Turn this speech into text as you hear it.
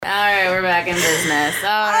back in business.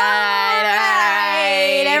 All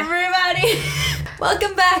right, everybody.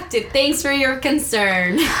 Welcome back to Thanks for Your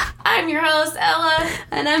Concern. I'm your host, Ella.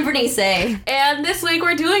 And I'm Bernice. And this week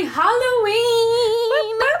we're doing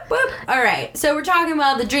Halloween. Whoop, whoop. All right, so we're talking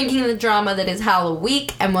about the drinking and the drama that is Halloween,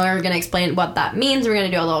 and we're going to explain what that means. We're going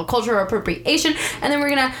to do a little cultural appropriation, and then we're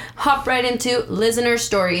going to hop right into listener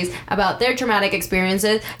stories about their traumatic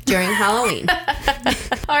experiences during Halloween.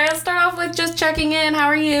 All right, let's start off with just checking in. How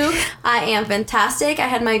are you? I am fantastic. I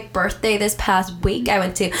had my birthday this past week. I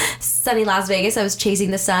went to sunny Las Vegas. I was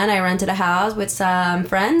chasing the sun. I rented a house with some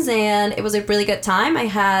friends, and it was a really good time. I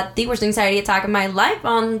had the worst anxiety attack of my life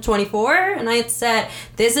on 24, and I had said,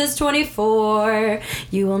 "This is 24.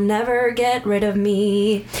 You will never get rid of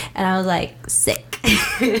me." And I was like, sick.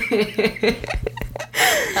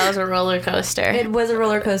 That was a roller coaster. It was a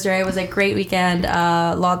roller coaster. It was a great weekend.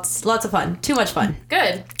 Lots of fun. Too much fun.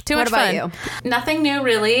 Good. Too much fun. What about you? Nothing new,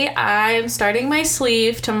 really. I'm starting my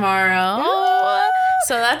sleeve tomorrow.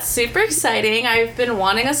 So that's super exciting. I've been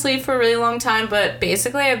wanting a sleeve for a really long time, but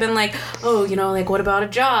basically I've been like, oh, what about a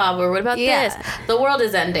job? Or what about this? The world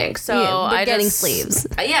is ending. So I'm getting sleeves.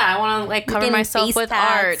 Yeah, I want to cover myself with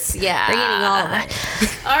art. Yeah. We're getting all of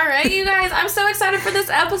it. All right, you guys. I'm so excited for this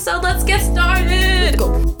episode. Let's get started.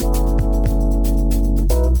 Go.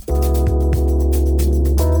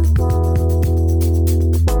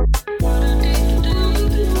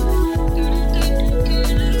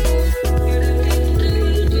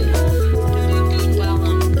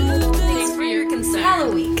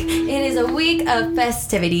 Of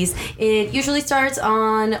festivities. It usually starts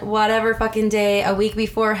on whatever fucking day a week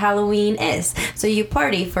before Halloween is. So you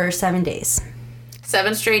party for 7 days.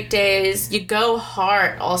 7 straight days. You go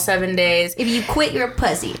hard all 7 days. If you quit, you're a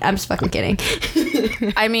pussy. I'm just fucking kidding.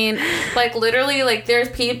 I mean, literally, there's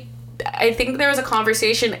people. I think there was a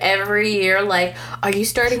conversation every year, are you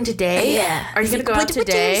starting today? Yeah. Are you going to go out today? What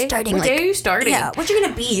day are you starting? What day are you starting? Yeah. What you going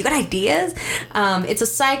to be? You got ideas? It's a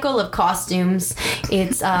cycle of costumes.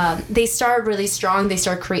 It's, they start really strong. They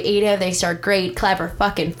start creative. They start great, clever,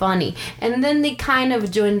 fucking funny. And then they kind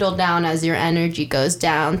of dwindle down as your energy goes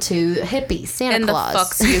down to hippie, Santa Claus. And the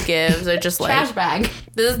fucks you give are just trash bag.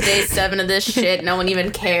 This is day 7 of this shit. No one even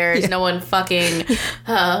cares. Yeah. No one fucking,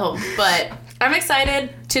 but I'm excited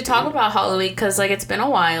to talk about Halloween because, it's been a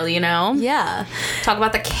while, Yeah. Talk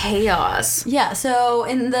about the chaos. Yeah, so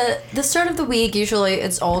in the start of the week, usually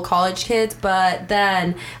it's all college kids, but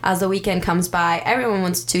then as the weekend comes by, everyone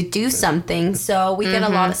wants to do something, so we get a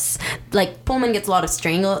lot of, Pullman gets a lot of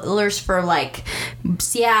stranglers for,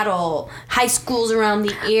 Seattle, high schools around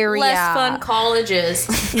the area. Less fun colleges.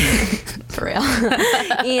 For real.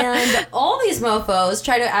 And all these mofos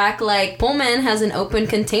try to act like Pullman has an open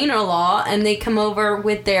container law, and they come over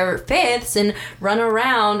with their fifths and run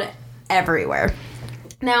around everywhere.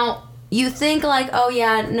 Now, you think oh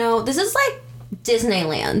yeah, no, this is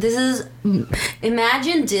Disneyland. This is,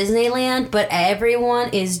 imagine Disneyland, but everyone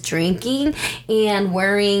is drinking and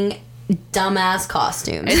wearing dumbass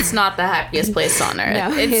costumes. It's not the happiest place on earth.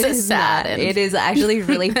 No, it's sad. It is actually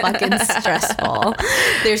really fucking stressful.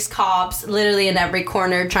 There's cops literally in every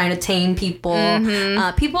corner trying to tame people.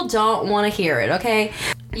 People don't want to hear it, okay?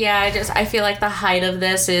 Yeah, I feel like the height of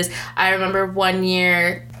this is, I remember one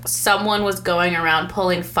year someone was going around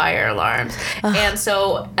pulling fire alarms. And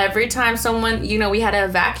so every time someone, we had to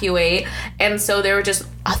evacuate. And so there were just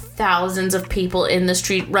thousands of people in the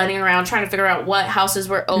street running around trying to figure out what houses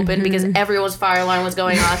were open because everyone's fire alarm was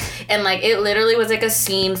going off. And it literally was a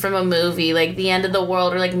scene from a movie, the end of the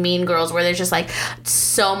world or Mean Girls, where there's just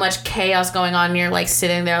so much chaos going on and you're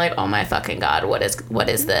sitting there oh my fucking God, what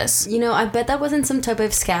is this? I bet that wasn't some type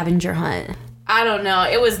of scavenger hunt. I don't know.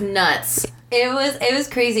 It was nuts. It was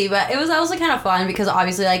crazy, but it was also kind of fun because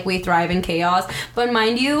obviously we thrive in chaos. But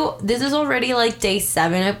mind you, this is already day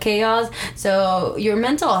 7 of chaos. So your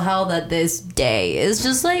mental health at this day is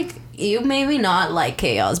just you maybe not like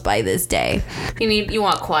chaos by this day. You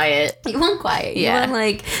want quiet. You want quiet. Yeah. You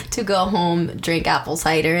want to go home, drink apple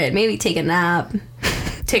cider, and maybe take a nap.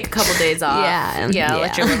 Take a couple days off. Yeah,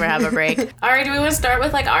 let your liver have a break. All right, do we want to start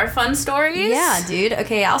with our fun stories? Yeah, dude.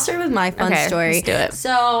 Okay, I'll start with my fun story. Let's do it.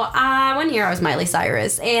 So, 1 year I was Miley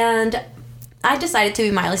Cyrus, and I decided to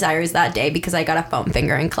be Miley Cyrus that day because I got a foam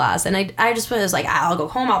finger in class, and I just was I'll go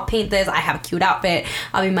home, I'll paint this, I have a cute outfit,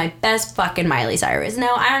 I'll be my best fucking Miley Cyrus.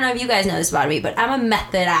 Now, I don't know if you guys know this about me, but I'm a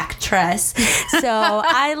method actress, so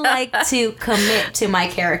I like to commit to my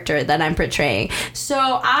character that I'm portraying. So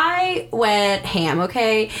I went ham,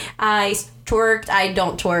 okay? I twerked, I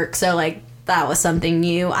don't twerk, so that was something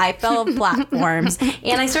new. I fell off platforms,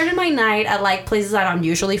 and I started my night at like places I don't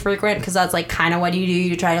usually frequent because that's like kind of what you do.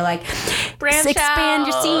 You try to like expand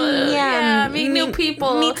your scene, meet new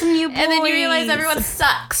people, meet some new boys, and then you realize everyone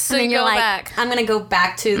sucks. So and then you you're go like, back. I'm gonna go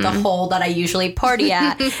back to the hole that I usually party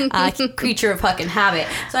at. Creature of fucking habit.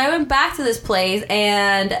 So I went back to this place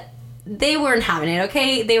and they weren't having it,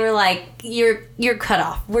 okay? They were like, you're cut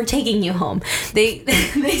off. We're taking you home. They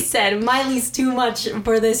said Miley's too much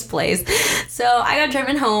for this place. So I got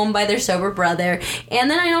driven home by their sober brother, and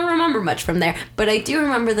then I don't remember much from there. But I do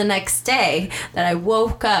remember the next day that I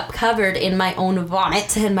woke up covered in my own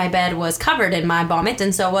vomit, and my bed was covered in my vomit,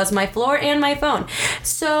 and so was my floor and my phone.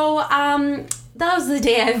 So that was the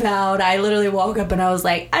day I vowed. I literally woke up and I was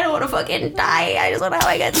like, I don't want to fucking die. I just want to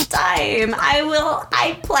have a good time.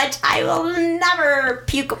 I pledge I will never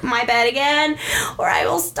puke my bed again, or I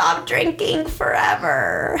will stop drinking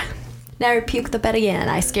forever. Never puke the bed again.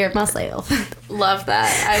 I scared myself. Love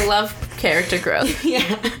that. I love character growth. Yeah.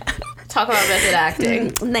 Talk about method acting.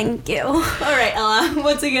 Thank you. All right, Ella,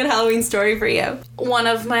 what's a good Halloween story for you? One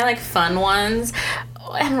of my like fun ones,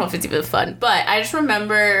 I don't know if it's even fun, but I just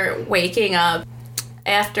remember waking up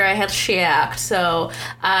after I had shacked. So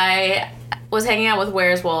I was hanging out with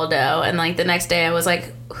Where's Waldo, and like the next day I was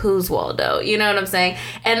like, who's Waldo? You know what I'm saying?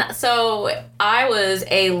 And so I was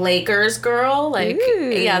a Lakers girl. Like,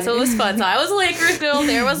 yeah, so it was fun. So I was a Lakers girl.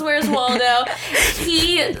 There was Where's Waldo.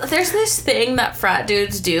 There's this thing that frat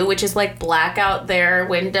dudes do, which is like black out their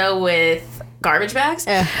window with garbage bags.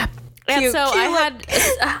 And so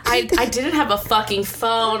I didn't have a fucking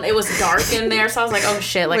phone. It was dark in there, so I was like, oh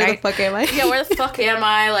shit, like where the fuck am I? Yeah, where the fuck am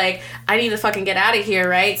I? Like, I need to fucking get out of here,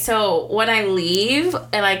 right? So when I leave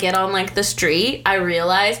and I get on like the street, I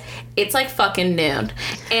realize it's like fucking noon.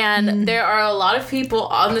 And there are a lot of people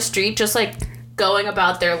on the street just like going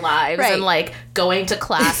about their lives and like going to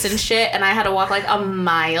class and shit. And I had to walk like a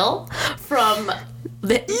mile from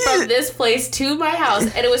this place to my house,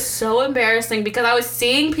 and it was so embarrassing because I was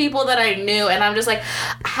seeing people that I knew, and I'm just like,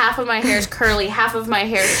 half of my hair is curly, half of my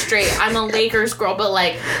hair is straight. I'm a Lakers girl, but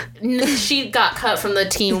like she got cut from the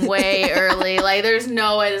team way early. Like, there's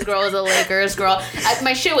no way this girl is a Lakers girl.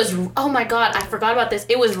 My shit was, oh my god, I forgot about this.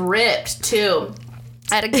 It was ripped too.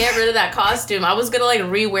 I had to get rid of that costume. I was gonna like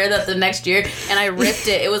rewear that the next year, and I ripped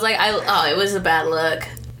it. It was like it was a bad look.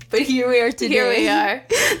 But here we are today. Here we are.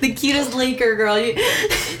 The cutest Laker girl. I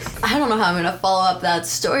don't know how I'm going to follow up that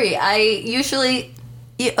story.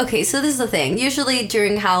 Okay, so this is the thing. Usually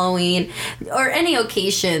during Halloween or any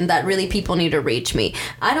occasion that really people need to reach me,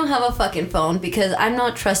 I don't have a fucking phone because I'm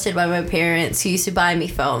not trusted by my parents who used to buy me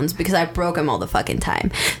phones because I broke them all the fucking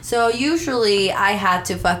time. So usually I had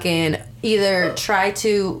to fucking either try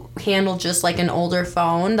to handle just like an older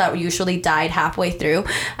phone that usually died halfway through,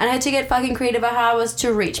 and I had to get fucking creative about how I was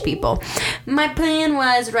to reach people. My plan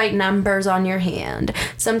was write numbers on your hand.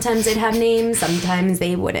 Sometimes they'd have names, sometimes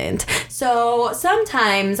they wouldn't. So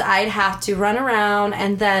sometimes I'd have to run around,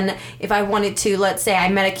 and then if I wanted to, let's say I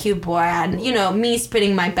met a cute boy, and you know, me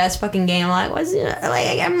spitting my best fucking game, I'm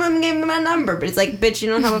like, I'm giving him my number, but it's like, bitch,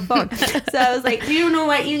 you don't have a phone. So I was like, you don't know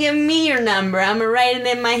what, you give me your number, I'm gonna write it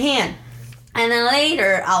in my hand. And then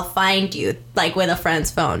later, I'll find you, like, with a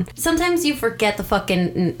friend's phone. Sometimes you forget the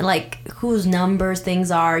fucking, like, whose numbers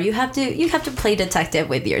things are. You have to play detective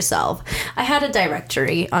with yourself. I had a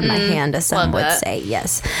directory on my hand, as some would say,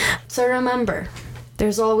 yes. So remember,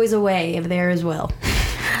 there's always a way if there is will.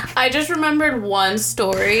 I just remembered one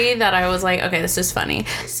story that I was like, okay, this is funny.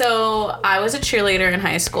 So I was a cheerleader in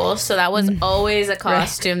high school, so that was always a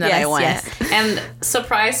costume that I went. Yes. And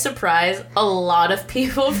surprise, surprise, a lot of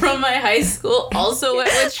people from my high school also went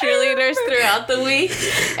with cheerleaders throughout the week.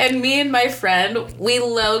 And me and my friend, we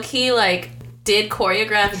low-key, like, did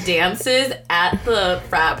choreographed dances at the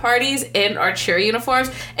frat parties in our cheer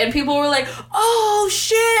uniforms, and people were like, oh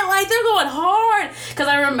shit, like they're going hard, because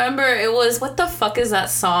I remember it was, what the fuck is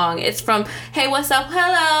that song? It's from Hey What's Up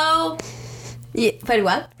Hello. Yeah, Fetty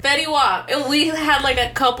Wap? Fetty Wap. And we had like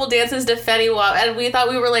a couple dances to Fetty Wap, and we thought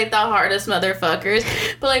we were like the hardest motherfuckers.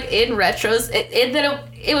 But like in retros,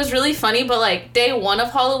 it was really funny, but like day 1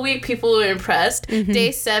 of Halloween, people were impressed. Mm-hmm.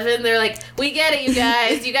 Day 7, they're like, we get it, you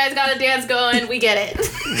guys. You guys got a dance going. We get it.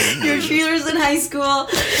 Your cheerleaders in high school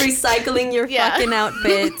recycling your fucking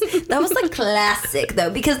outfits. That was the classic, though,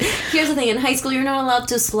 because here's the thing. In high school, you're not allowed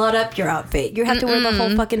to slut up your outfit. You have to wear the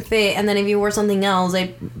whole fucking fit, and then if you wear something else,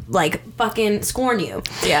 they like fucking scorn you.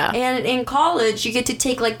 Yeah. And in college, you get to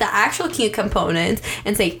take like the actual cute components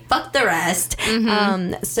and say fuck the rest.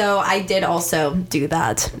 So I did also do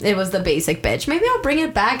that. It was the basic bitch. Maybe I'll bring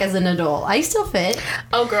it back as an adult. I still fit.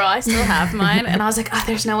 Oh girl, I still have mine, and I was like, oh,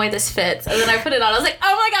 there's no way this fits. And then I put it on. I was like,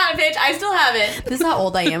 oh my god, bitch, I still have it. This is how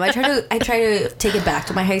old I am. I try to take it back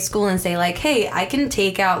to my high school and say like, hey, I can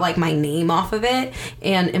take out like my name off of it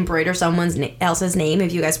and embroider someone else's name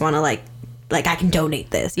if you guys want to like I can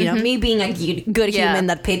donate this. You know, me being a good human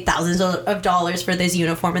that paid thousands of dollars for this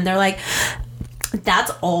uniform, and they're like,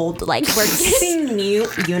 that's old. Like, we're getting new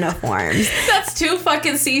uniforms. That's 2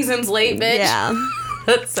 fucking seasons late, bitch. Yeah.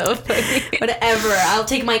 That's so funny. Whatever. I'll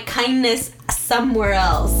take my kindness somewhere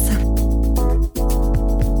else.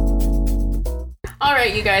 All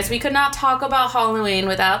right, you guys, we could not talk about Halloween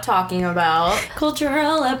without talking about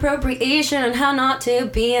cultural appropriation and how not to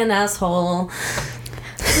be an asshole.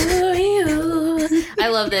 I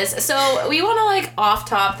love this. So we want to like off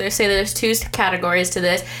top there say there's 2 categories to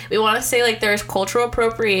this. We want to say like there's cultural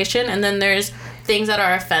appropriation and then there's things that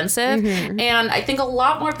are offensive. And I think a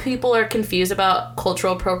lot more people are confused about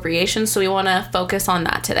cultural appropriation, so we want to focus on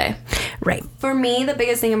that today. Right. For me, the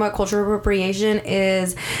biggest thing about cultural appropriation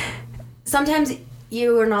is sometimes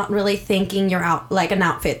you are not really thinking your an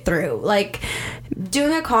outfit through. Like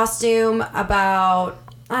doing a costume about,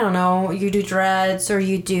 I don't know, you do dreads or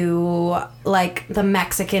you do like the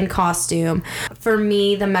Mexican costume. For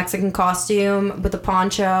me, the Mexican costume with the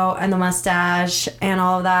poncho and the mustache and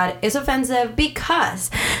all of that is offensive because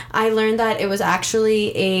I learned that it was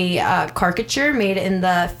actually a caricature made in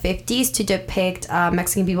the 50s to depict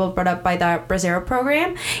Mexican people brought up by the Bracero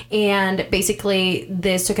program. And basically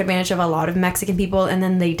this took advantage of a lot of Mexican people and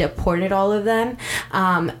then they deported all of them.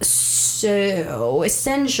 So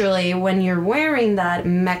essentially when you're wearing that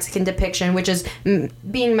Mexican depiction, which is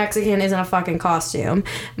being Mexican isn't a fucking costume,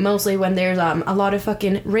 mostly when there's a lot of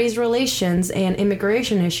fucking race relations and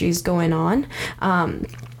immigration issues going on.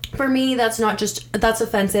 For me, that's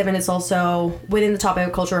offensive, and it's also within the topic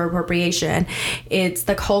of cultural appropriation. It's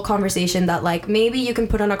the whole conversation that like maybe you can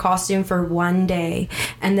put on a costume for one day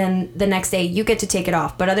and then the next day you get to take it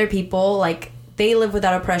off, but other people like they live with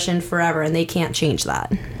that oppression forever and they can't change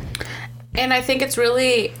that. And I think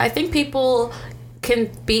people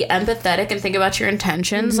can be empathetic and think about your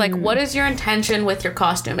intentions. Like, what is your intention with your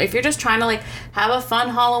costume? If you're just trying to like have a fun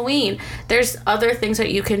Halloween, there's other things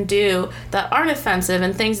that you can do that aren't offensive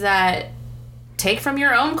and things that take from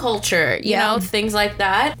your own culture, you know, things like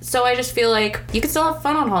that. So I just feel like you can still have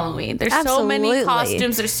fun on Halloween. There's so many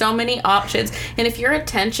costumes, there's so many options. And if your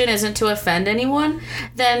intention isn't to offend anyone,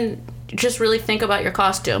 then just really think about your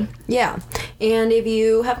costume. Yeah. And if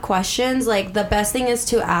you have questions, like the best thing is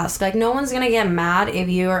to ask. Like no one's gonna get mad if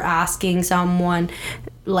you are asking someone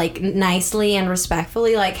like nicely and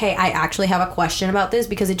respectfully, like, hey, I actually have a question about this,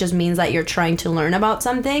 because it just means that you're trying to learn about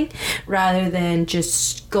something rather than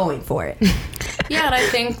just going for it. Yeah, and I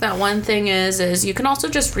think that one thing is you can also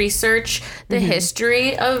just research the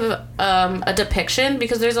history of a depiction,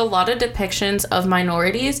 because there's a lot of depictions of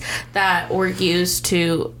minorities that were used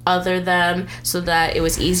to other them so that it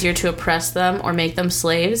was easier to oppress them or make them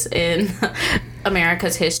slaves in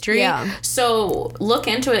America's history. Yeah. So look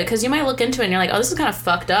into it, because you might look into it and you're like, oh, this is kind of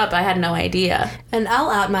fucked up. I had no idea. And I'll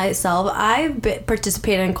out myself. I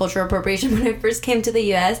participated in cultural appropriation when I first came to the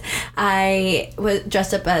U.S. I was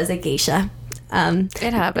dressed up as a geisha.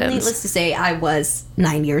 It happens. Needless to say, I was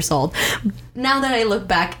 9 years old. Now that I look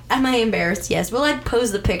back, am I embarrassed? Yes. Will I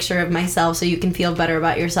pose the picture of myself so you can feel better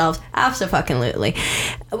about yourselves? Abso-fucking-lutely.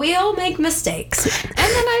 We all make mistakes. And then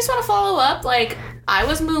I just want to follow up, like, I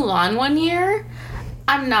was Mulan one year.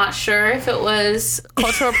 I'm not sure if it was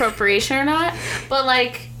cultural appropriation or not, but,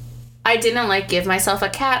 like, I didn't, like, give myself a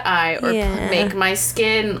cat eye or make my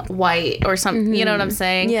skin white or something. You know what I'm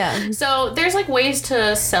saying? Yeah. So there's, like, ways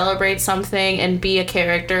to celebrate something and be a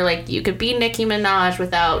character. Like, you could be Nicki Minaj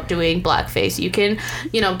without doing blackface. You can,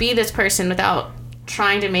 you know, be this person without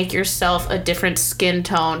trying to make yourself a different skin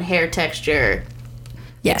tone, hair texture,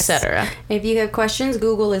 etc. If you have questions,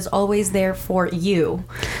 Google is always there for you.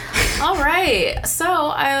 All right. So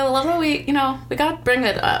I love how we got to bring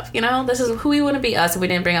it up. You know, this is who we wouldn't be us if we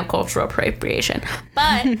didn't bring up cultural appropriation.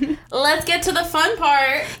 But let's get to the fun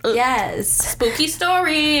part. Yes. Spooky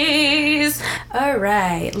stories. All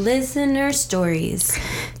right. Listener stories.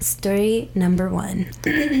 Story number 1.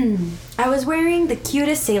 I was wearing the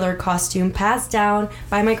cutest sailor costume passed down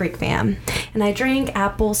by my Greek fam, and I drank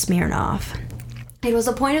apple Smirnoff. It was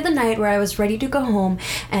a point of the night where I was ready to go home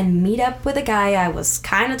and meet up with a guy I was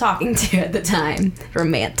kind of talking to at the time.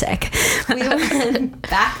 Romantic. We went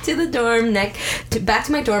back to the dorm back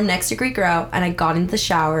to my dorm next to Greek Route, and I got into the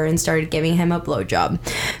shower and started giving him a blowjob.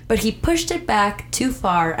 But he pushed it back too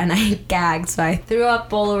far, and I gagged, so I threw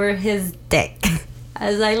up all over his dick.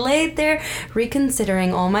 As I laid there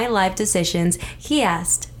reconsidering all my life decisions, he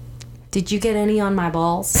asked, "Did you get any on my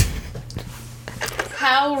balls?"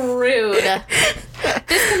 How rude.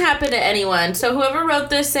 This can happen to anyone. So whoever wrote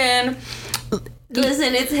this in...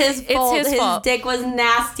 Listen, it's his fault. His fault. Dick was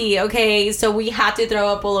nasty, okay? So we had to throw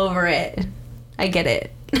up all over it. I get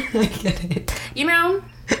it. I get it. You know,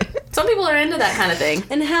 some people are into that kind of thing.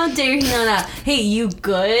 And how dare he not ask, "Hey, you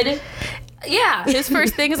good?" Yeah, his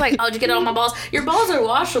first thing is like, "Oh, did you get it on my balls?" Your balls are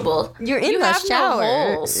washable. You're in you the have shower.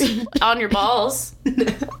 No holes on your balls.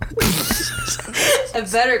 A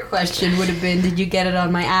better question would have been, "Did you get it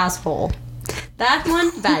on my asshole?" That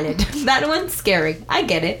one, valid. That one, scary. I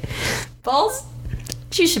get it. Balls,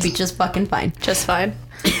 she should be just fucking fine. Just fine.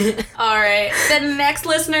 All right. The next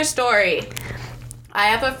listener story. I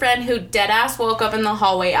have a friend who deadass woke up in the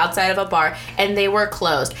hallway outside of a bar, and they were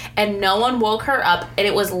closed, and no one woke her up, and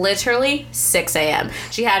it was literally 6 a.m.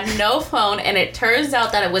 She had no phone, and it turns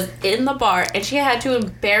out that it was in the bar, and she had to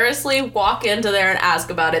embarrassingly walk into there and ask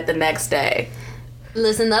about it the next day.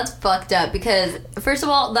 Listen, that's fucked up because, first of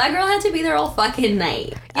all, that girl had to be there all fucking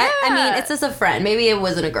night. Yeah. I mean, it's just a friend. Maybe it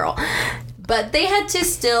wasn't a girl. But they had to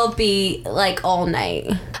still be, like, all night.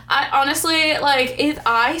 I honestly, like, if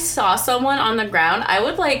I saw someone on the ground, I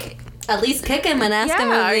would, like... At least kick him and ask him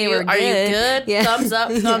if they were good. Are you good? Yeah. Thumbs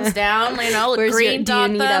up, thumbs down, you know, green dot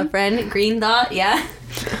do you need them. a friend? Green dot, yeah.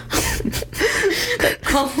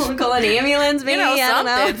 call an ambulance, maybe. You know, I don't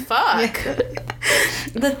know. something. Fuck.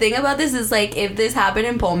 The thing about this is, like, if this happened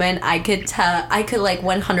in Pullman, I could like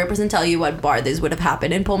 100% tell you what bar this would have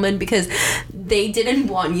happened in Pullman because they didn't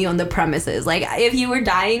want you on the premises. Like, if you were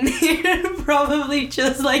dying, they'd probably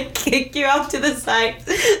just, like, kick you out to the side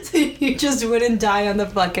so you just wouldn't die on the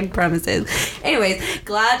fucking premises. Anyways,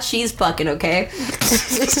 glad she's fucking okay.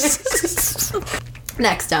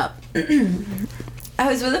 Next up. I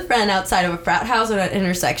was with a friend outside of a frat house at an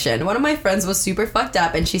intersection. One of my friends was super fucked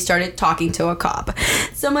up and she started talking to a cop.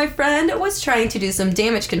 So my friend was trying to do some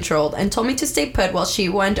damage control and told me to stay put while she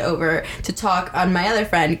went over to talk on my other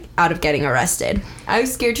friend out of getting arrested. I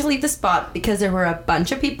was scared to leave the spot because there were a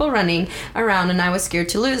bunch of people running around and I was scared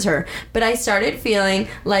to lose her. But I started feeling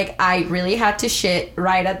like I really had to shit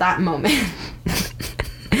right at that moment.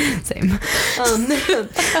 Same.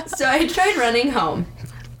 So I tried running home,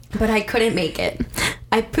 but I couldn't make it.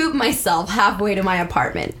 I pooped myself halfway to my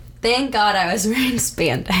apartment. Thank God I was wearing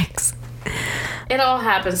spandex. It all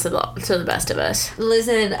happens to the best of us.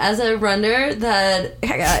 Listen, as a runner that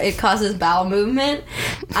it causes bowel movement,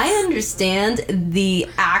 I understand the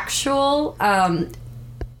actual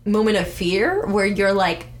moment of fear where you're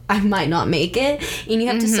like, I might not make it, and you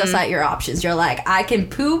have to suss out your options. You're like, I can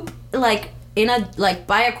poop like in a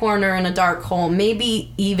by a corner in a dark hole,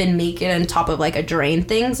 maybe even make it on top of like a drain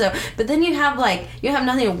thing. So, but then you have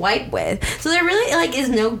nothing to wipe with. So there really like is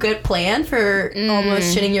no good plan for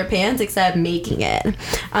almost shitting your pants except making it.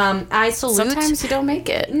 I salute. Sometimes you don't make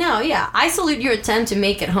it. No, yeah, I salute your attempt to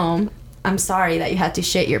make it home. I'm sorry that you had to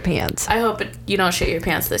shit your pants. I hope you don't shit your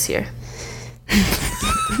pants this year.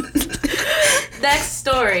 Next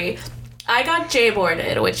story. I got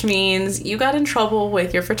J-boarded, which means you got in trouble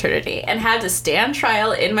with your fraternity and had to stand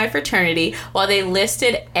trial in my fraternity while they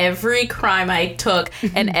listed every crime I took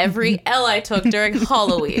and every L I took during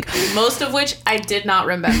Halloween, most of which I did not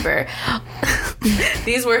remember.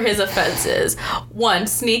 These were his offenses. 1,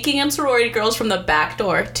 sneaking in sorority girls from the back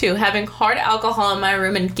door. 2, having hard alcohol in my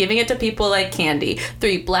room and giving it to people like candy.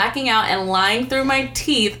 3, blacking out and lying through my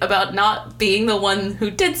teeth about not being the one who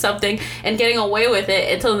did something and getting away with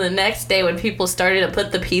it until the next day when people started to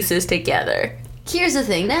put the pieces together. Here's the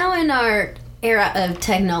thing. Now in our era of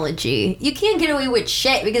technology, you can't get away with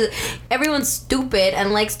shit because everyone's stupid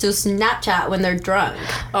and likes to Snapchat when they're drunk.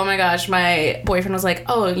 Oh my gosh, my boyfriend was like,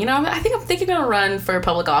 oh, you know, I think I'm thinking of run for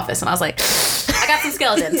public office. And I was like, I got some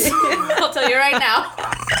skeletons. I'll tell you right now.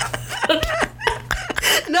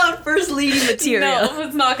 Not first lady material. No,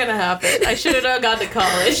 it's not gonna happen. I should have gone to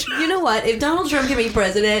college. You know what? If Donald Trump can be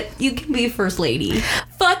president, you can be first lady.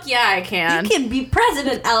 Fuck yeah, I can. You can be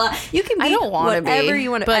president, Ella. You can be I don't wanna whatever be,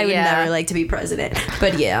 you want to. but I would yeah. never like to be president.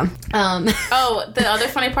 But yeah. Oh, the other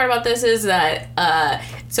funny part about this is that,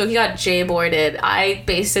 so he got J-boarded. I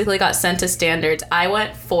basically got sent to Standards. I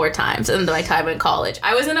went 4 times in my time in college.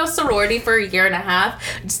 I was in a sorority for a year and a half.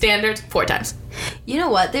 Standards, 4 times. You know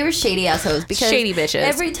what? They were shady assholes because Shady bitches.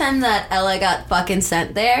 every time that Ella got fucking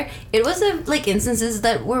sent there, it was like instances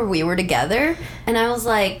that where we were together, and I was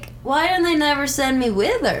like, why didn't they never send me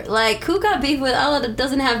with her? Like, who got beef with Ella that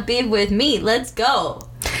doesn't have beef with me? Let's go.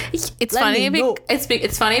 It's Let funny. me know.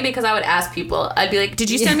 It's funny because I would ask people. I'd be like, "Did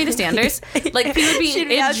you send me to Standards?" Like people would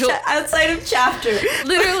be outside of chapter.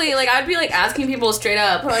 Literally, like I'd be like asking people straight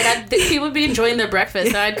up. Like people would be enjoying their breakfast,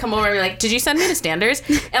 and I'd come over and be like, "Did you send me to Standards?"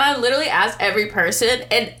 And I literally asked every person,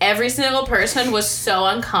 and every single person was so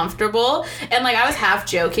uncomfortable. And like I was half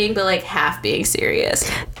joking, but like half being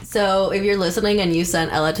serious. So if you're listening and you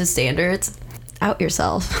sent Ella to Standards, out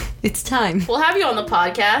yourself. It's time. We'll have you on the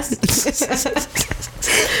podcast.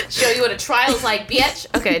 Show you what a trial's like, bitch.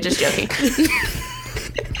 Okay, just joking.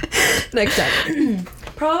 Next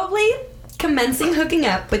up. Probably commencing hooking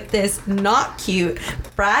up with this not cute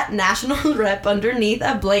frat national rep underneath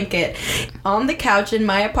a blanket on the couch in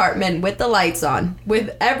my apartment with the lights on, with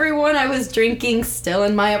everyone I was drinking still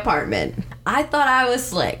in my apartment. I thought I was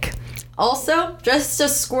slick. Also, just a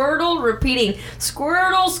Squirtle repeating,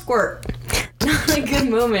 Squirtle squirt. Not a good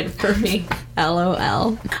moment for me.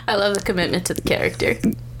 LOL. I love the commitment to the character.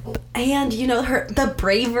 And you know the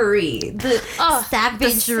bravery, the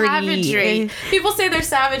savagery. The savagery. People say they're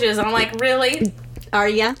savages, and I'm like, really? Are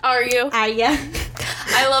ya? Are you? Are ya?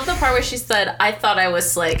 I love the part where she said, "I thought I was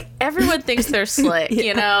slick." Everyone thinks they're slick,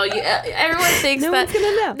 you know. Everyone thinks No that. one's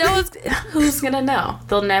gonna know. No one's. Who's gonna know?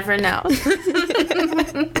 They'll never know.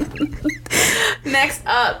 Next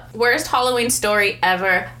up, worst Halloween story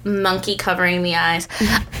ever: monkey covering the eyes.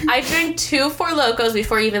 I drank 2 Four Locos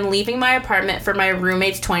before even leaving my apartment for my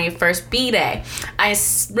roommate's 21st B-day. I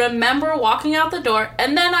remember walking out the door,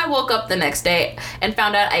 and then I woke up the next day and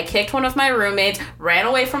found out I kicked one of my roommates, ran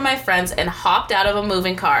away from my friends, and hopped out of a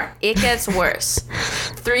moving car. It gets worse.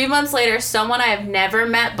 3 months later, someone I have never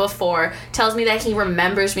met before tells me that he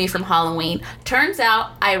remembers me from Halloween. Turns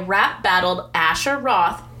out I rap battled Asher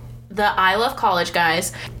Roth, the I Love College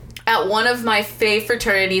guys, at one of my fave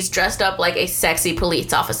fraternities dressed up like a sexy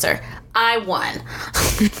police officer. I won.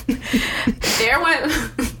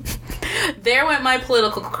 There went my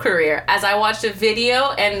political career, as I watched a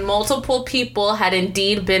video and multiple people had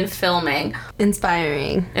indeed been filming.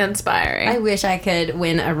 Inspiring. I wish I could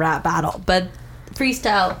win a rap battle, but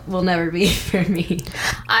freestyle will never be for me.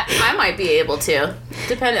 I might be able to.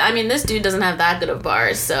 I mean, this dude doesn't have that good of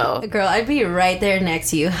bars, so. Girl, I'd be right there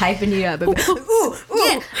next to you, hyping you up. Ooh,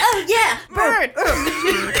 Yeah. Oh, yeah. Bird.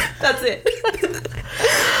 That's it.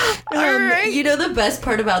 All right. You know, the best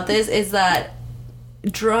part about this is that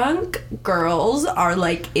drunk girls are,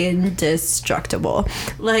 like, indestructible.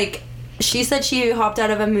 Like, she said she hopped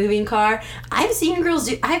out of a moving car. I've seen girls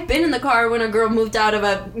I've been in the car when a girl moved out of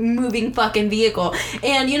a moving fucking vehicle.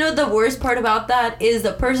 And you know the worst part about that is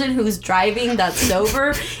the person who's driving that's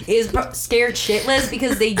sober is scared shitless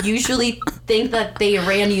because they usually think that they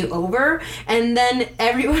ran you over. And then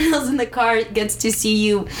everyone else in the car gets to see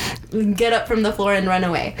you get up from the floor and run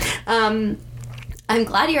away. I'm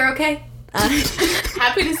glad you're okay.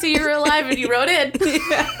 Happy to see you're alive and you wrote in.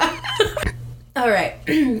 Alright,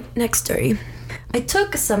 next story. I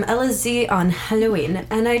took some LSD on Halloween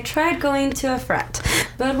and I tried going to a frat.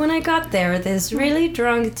 But when I got there, this really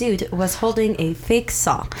drunk dude was holding a fake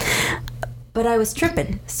saw. But I was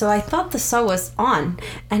tripping, so I thought the saw was on.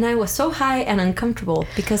 And I was so high and uncomfortable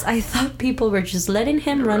because I thought people were just letting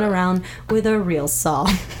him run around with a real saw.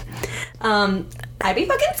 I'd be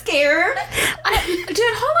fucking scared. Dude,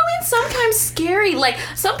 Halloween's sometimes scary. Like,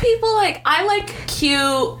 some people, like, I like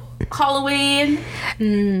cute Halloween,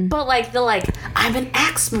 but like I'm an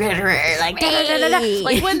axe murderer, like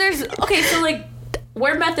like when there's so like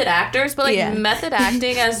we're method actors, but like method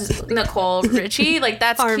acting as Nicole Richie, like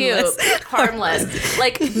that's harmless. cute, harmless.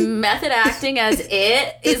 Like method acting as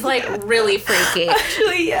it is like really freaky.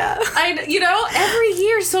 Actually, yeah. Every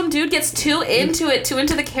year some dude gets too into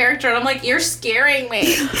the character, and I'm like, you're scaring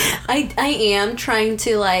me. I am trying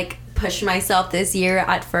to like push myself this year.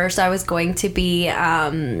 At first I was going to be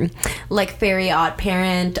like Fairy Odd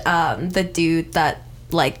Parent, the dude that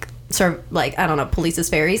like sort of like, I don't know, polices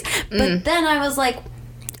fairies. But then I was like,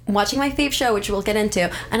 watching my fave show, which we'll get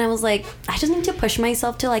into, and I was like, I just need to push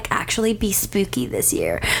myself to like actually be spooky this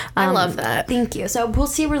year. I love that. Thank you. So we'll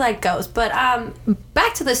see where that goes. But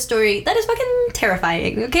back to the story. That is fucking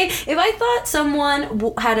terrifying. Okay, if I thought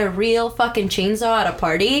someone had a real fucking chainsaw at a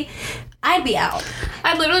party, I'd be out.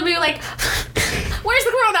 I'd literally be like, where's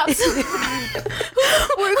the grown-ups? Who's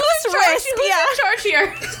in charge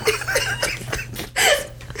here?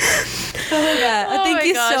 Oh my god. Thank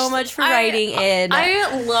you so much for writing in.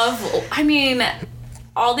 I mean,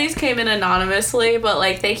 all these came in anonymously, but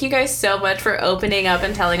like, thank you guys so much for opening up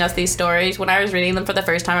and telling us these stories. When I was reading them for the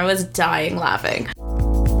first time, I was dying laughing.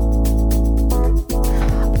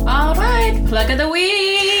 All right, plug of the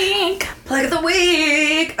week. Plug of the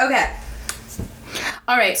week. Okay.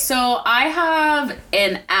 All right, so I have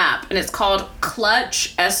an app, and it's called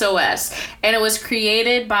Clutch SOS, and it was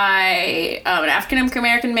created by an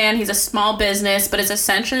African-American man. He's a small business, but it's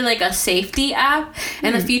essentially like a safety app,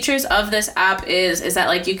 and the features of this app is that,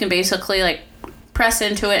 like, you can basically, like, press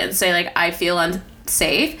into it and say, like, I feel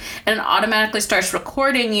unsafe, and it automatically starts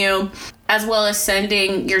recording you, as well as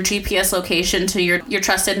sending your GPS location to your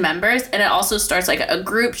trusted members, and it also starts, like, a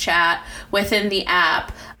group chat within the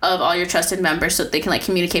app of all your trusted members so that they can like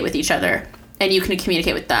communicate with each other and you can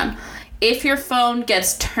communicate with them. If your phone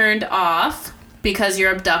gets turned off because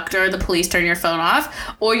your abductor or the police turn your phone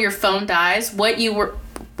off, or your phone dies, when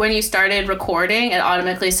you started recording, it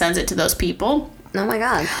automatically sends it to those people. Oh my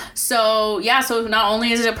god. So yeah, so not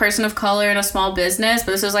only is it a person of color in a small business,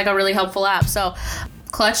 but this is like a really helpful app. So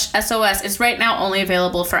Clutch SOS is right now only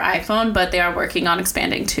available for iPhone, but they are working on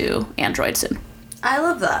expanding to Android soon. I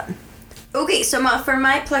love that. Okay, so for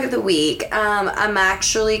my plug of the week, I'm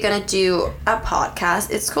actually going to do a podcast.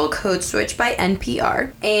 It's called Code Switch by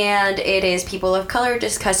NPR, and it is people of color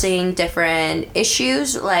discussing different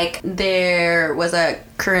issues. Like, there was a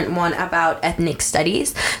current one about ethnic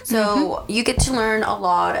studies. So you get to learn a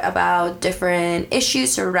lot about different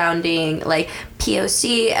issues surrounding, like,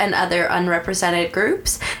 POC and other unrepresented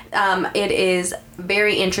groups. It is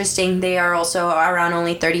very interesting. They are also around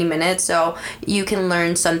only 30 minutes, so you can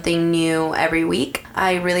learn something new every week.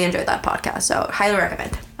 I really enjoyed that podcast, so highly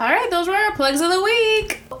recommend. All right, those were our plugs of the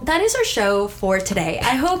week. That is our show for today.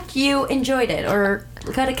 I hope you enjoyed it or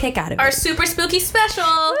got a kick out of it. Our super spooky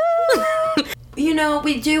special. You know,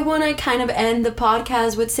 we do want to kind of end the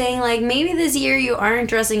podcast with saying, like, maybe this year you aren't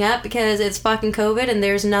dressing up because it's fucking COVID and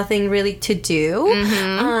there's nothing really to do.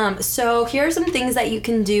 So here are some things that you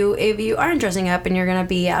can do if you aren't dressing up and you're going to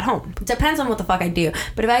be at home. Depends on what the fuck I do.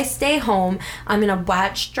 But if I stay home, I'm going to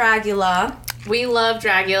watch Dragula. We love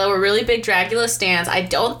Dragula. We're really big Dragula stans. I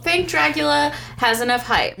don't think Dragula has enough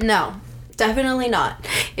hype. No. Definitely not.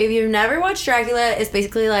 If you've never watched Dragula, it's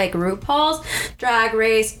basically like RuPaul's Drag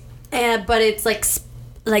Race, but it's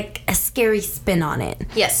like a scary spin on it.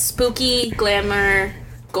 Yes, spooky, glamour,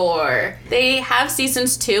 gore. They have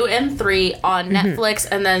seasons 2 and 3 on Netflix,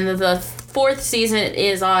 and then the 4th season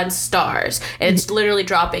is on Stars, and it's literally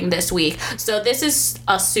dropping this week. So this is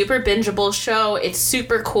a super bingeable show. It's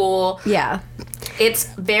super cool. Yeah. It's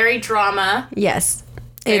very drama. Yes.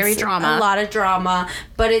 Very it's drama. A lot of drama,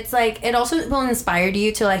 but it's like, it also will inspire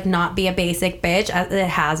you to like not be a basic bitch, as it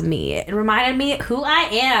has me. It reminded me who I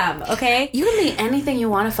am, okay? You can be anything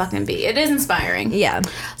you want to fucking be. It is inspiring. Yeah.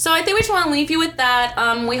 So I think we just want to leave you with that.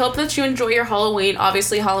 We hope that you enjoy your Halloween.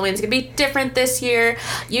 Obviously, Halloween's gonna be different this year.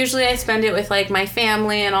 Usually I spend it with like my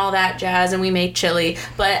family and all that jazz, and we make chili,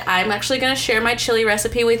 but I'm actually gonna share my chili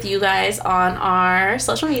recipe with you guys on our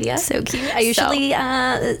social media. So cute. I usually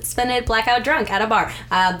spend it blackout drunk at a bar.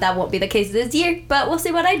 That won't be the case this year, but we'll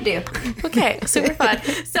see what I do. Okay, super fun.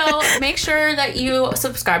 So make sure that you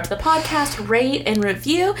subscribe to the podcast, rate, and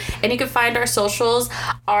review, and you can find our socials.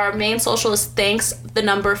 Our main social is thanks the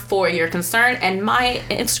number 4 your concern, and my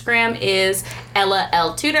Instagram is Ella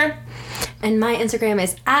L Tudor, and my Instagram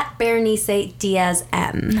is @Berenice Diaz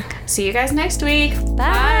M. See you guys next week.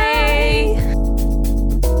 Bye.